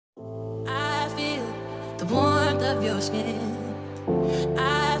the warmth of your skin.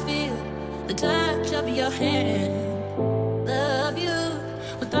 I feel the touch of your hand. Love you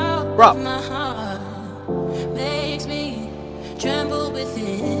with all of my heart. Makes me tremble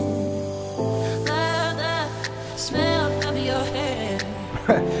within. Love the smell of your hair.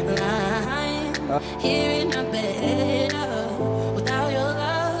 I'm here in my bed. Without your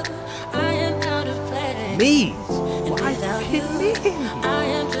love, I am out of place. Me? And without you, I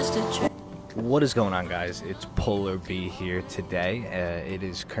am just a trick. What is going on, guys? It's Polar B here today. It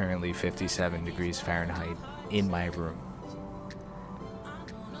is currently 57 degrees Fahrenheit in my room.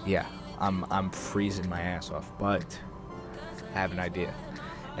 Yeah, I'm freezing my ass off, but I have an idea.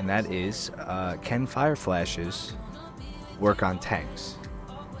 And that is, can Fireflashes work on tanks?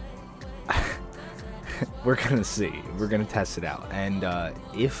 We're gonna see. We're gonna test it out. And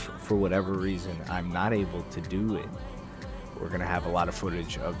if, for whatever reason, I'm not able to do it, we're gonna have a lot of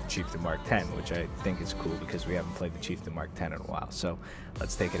footage of the Chieftain Mark 10, which I think is cool because we haven't played the Chieftain Mark 10 in a while. So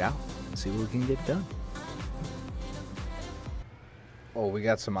let's take it out and see what we can get done. Oh, we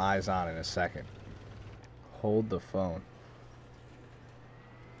got some eyes on in a second. Hold the phone.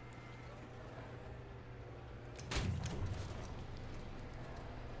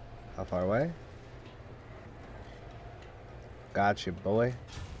 How far away? Gotcha, boy.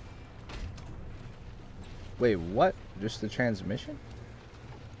 Wait, what? Just the transmission?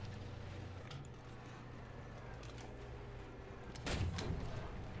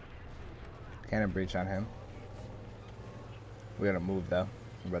 Cannon breach on him. We gotta move though.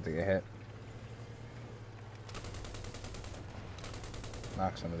 We're about to get hit.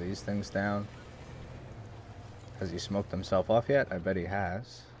 Knock some of these things down. Has he smoked himself off yet? I bet he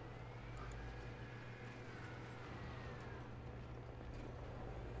has.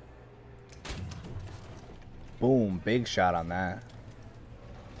 Boom, big shot on that.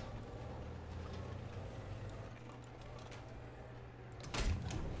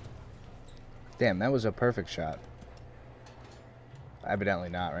 Damn, that was a perfect shot. Evidently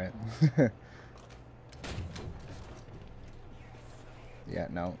not, right? Yeah,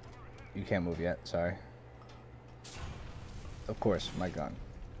 no. You can't move yet, sorry. Of course, my gun.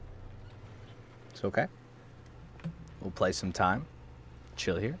 It's okay. We'll play some time.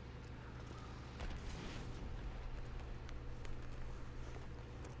 Chill here.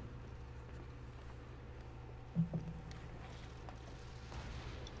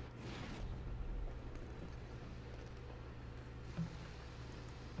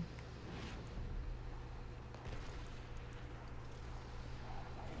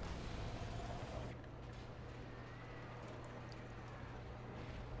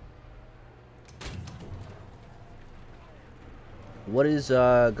 What is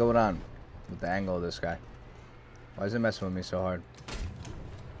going on with the angle of this guy? Why is it messing with me so hard?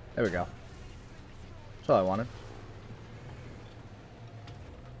 There we go. That's all I wanted.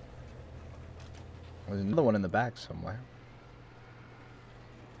 There's another one in the back somewhere.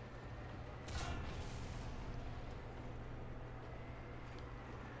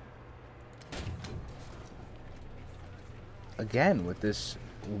 Again, with this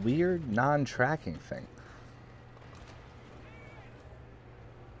weird non-tracking thing.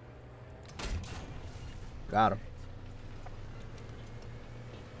 Got him.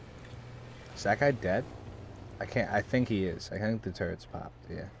 Is that guy dead? I think he is. I think the turret's popped.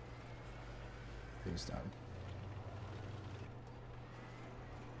 Yeah. He's done.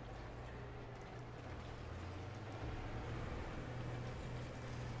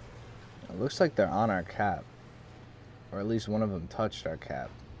 It looks like they're on our cap. Or at least one of them touched our cap.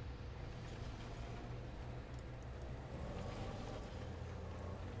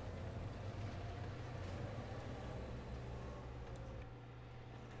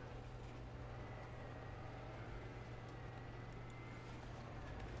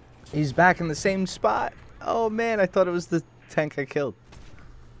 He's back in the same spot. Oh man, I thought it was the tank I killed.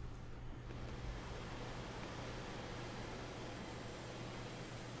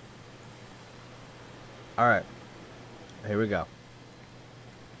 Alright. Here we go.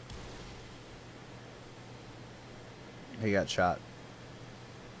 He got shot.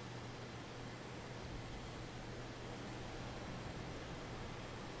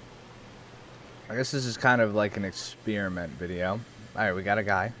 I guess this is kind of like an experiment video. Alright, we got a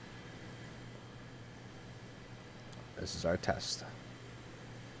guy. This is our test.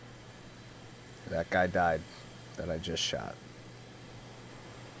 That guy died that I just shot.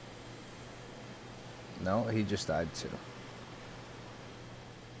 No, he just died too.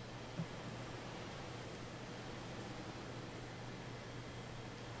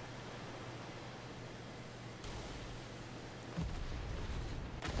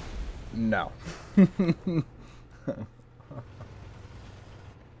 No.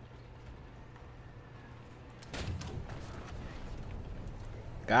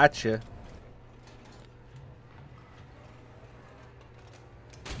 Gotcha.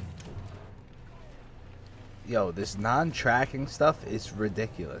 Yo, this non-tracking stuff is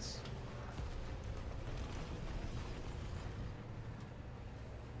ridiculous.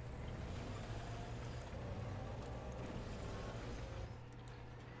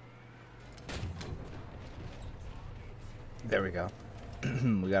 There we go.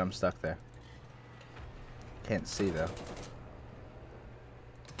 We got him stuck there. Can't see though.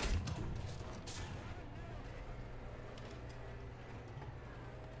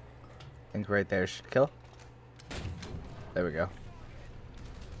 I think right there should kill. There we go.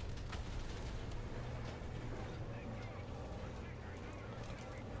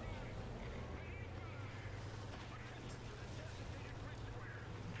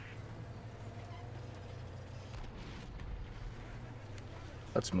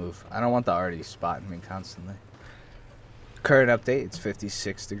 Let's move. I don't want the arty spotting me constantly. Current update, it's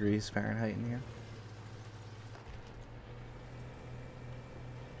 56 degrees Fahrenheit in here.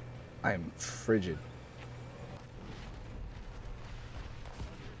 I am frigid.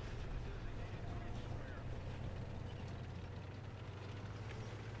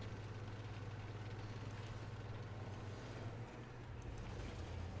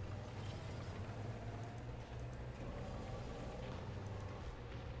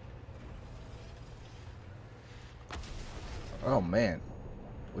 Oh man,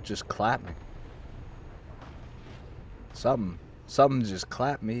 what just clapped me? Something just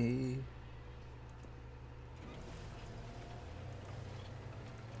clapped me.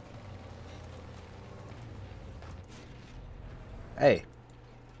 Hey,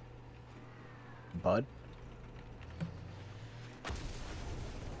 bud.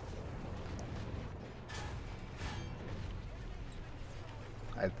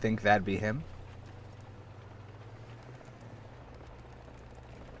 I think that'd be him.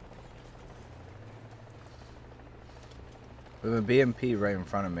 We have a BMP right in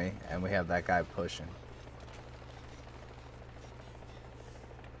front of me, and we have that guy pushing.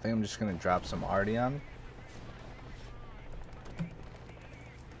 I think I'm just gonna drop some arty on him.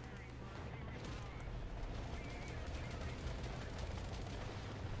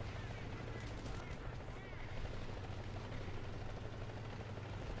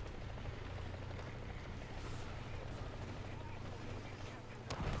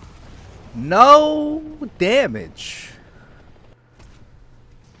 No damage.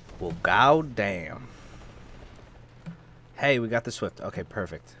 Well, goddamn. Hey, we got the Swift. Okay,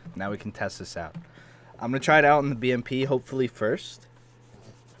 perfect. Now we can test this out. I'm going to try it out in the BMP, hopefully first.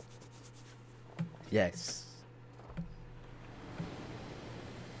 Yes.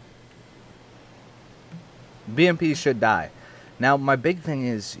 BMP should die. Now, my big thing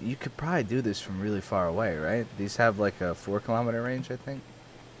is, you could probably do this from really far away, right? These have like a 4-kilometer range, I think.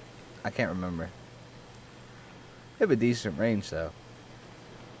 I can't remember. They have a decent range, though.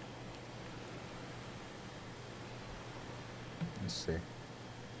 Let's see.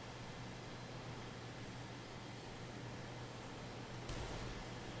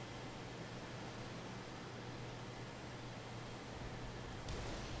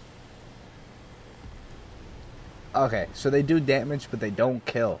 Okay, so they do damage, but they don't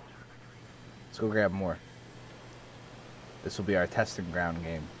kill. Let's go grab more. This will be our testing ground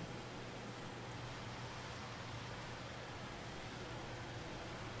game.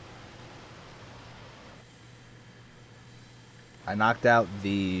 I knocked out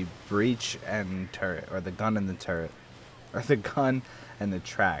the breach and turret, or the gun and the turret. Or the gun and the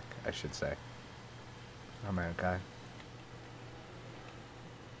track, I should say. Oh man, okay.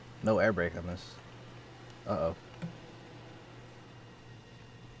 No air brake on this. Uh-oh.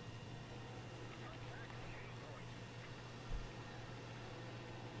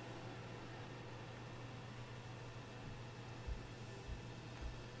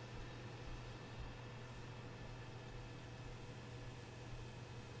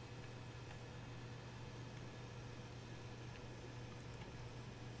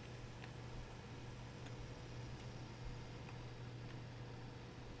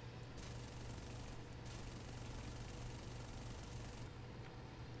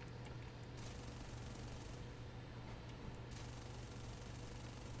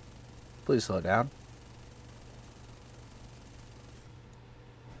 Please slow down.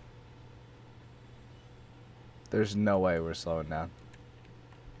 There's no way we're slowing down.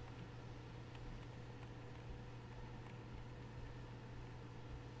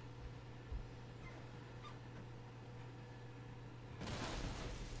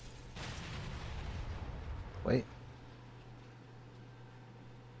 Wait.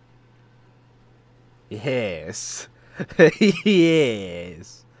 Yes.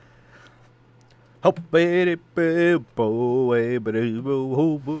 Yes.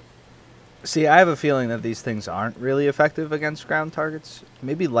 See, I have a feeling that these things aren't really effective against ground targets.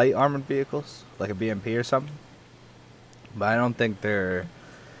 Maybe light armored vehicles, like a BMP or something. But I don't think they're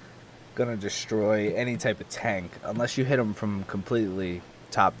gonna destroy any type of tank unless you hit them from completely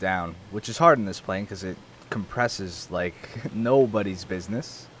top down, which is hard in this plane because it compresses like nobody's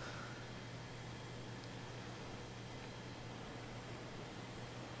business.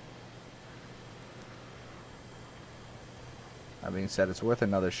 That being said, it's worth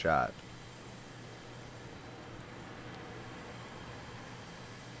another shot.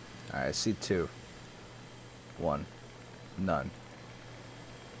 Alright, I see 2. 1. None.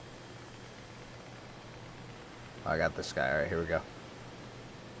 I got this guy. Alright, here we go.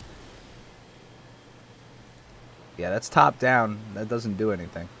 Yeah, that's top down. That doesn't do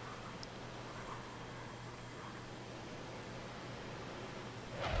anything.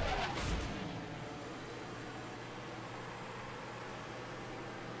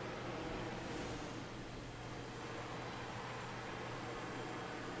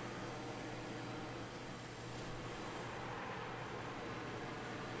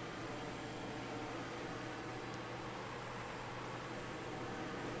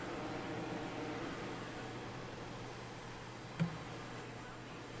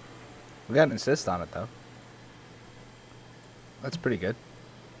 We got an assist on it, though. That's pretty good.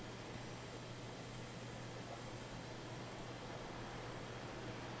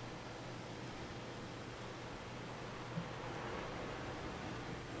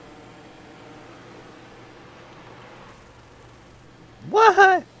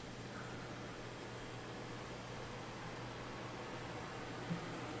 What?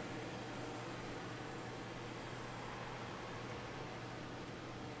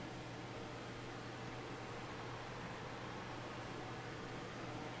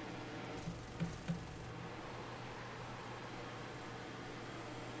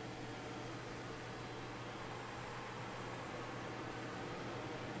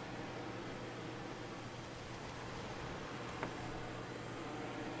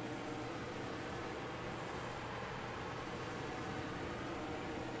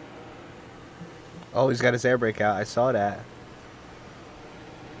 Oh, he's got his air brake out. I saw that.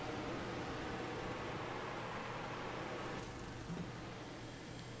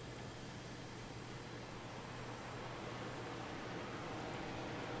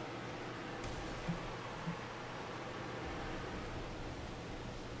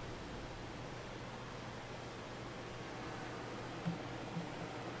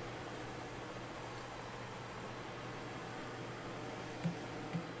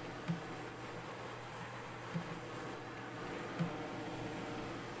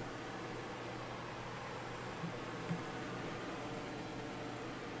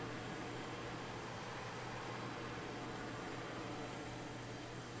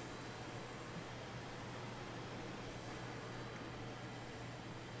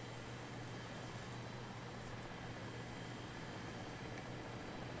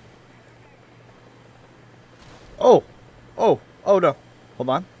 Oh! Oh! Oh no. Hold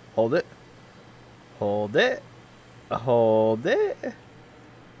on. Hold it. Hold it. Hold it.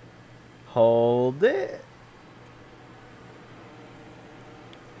 Hold it.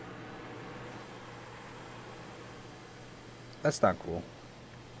 That's not cool.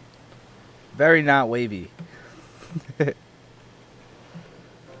 Very not wavy.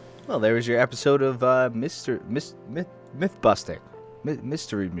 Well, there was your episode of Myth Busting.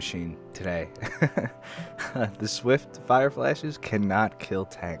 Mystery Machine today. The Swift Fireflashes cannot kill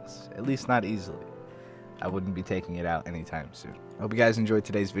tanks. At least not easily. I wouldn't be taking it out anytime soon. I hope you guys enjoyed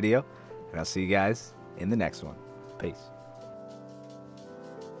today's video, and I'll see you guys in the next one. Peace.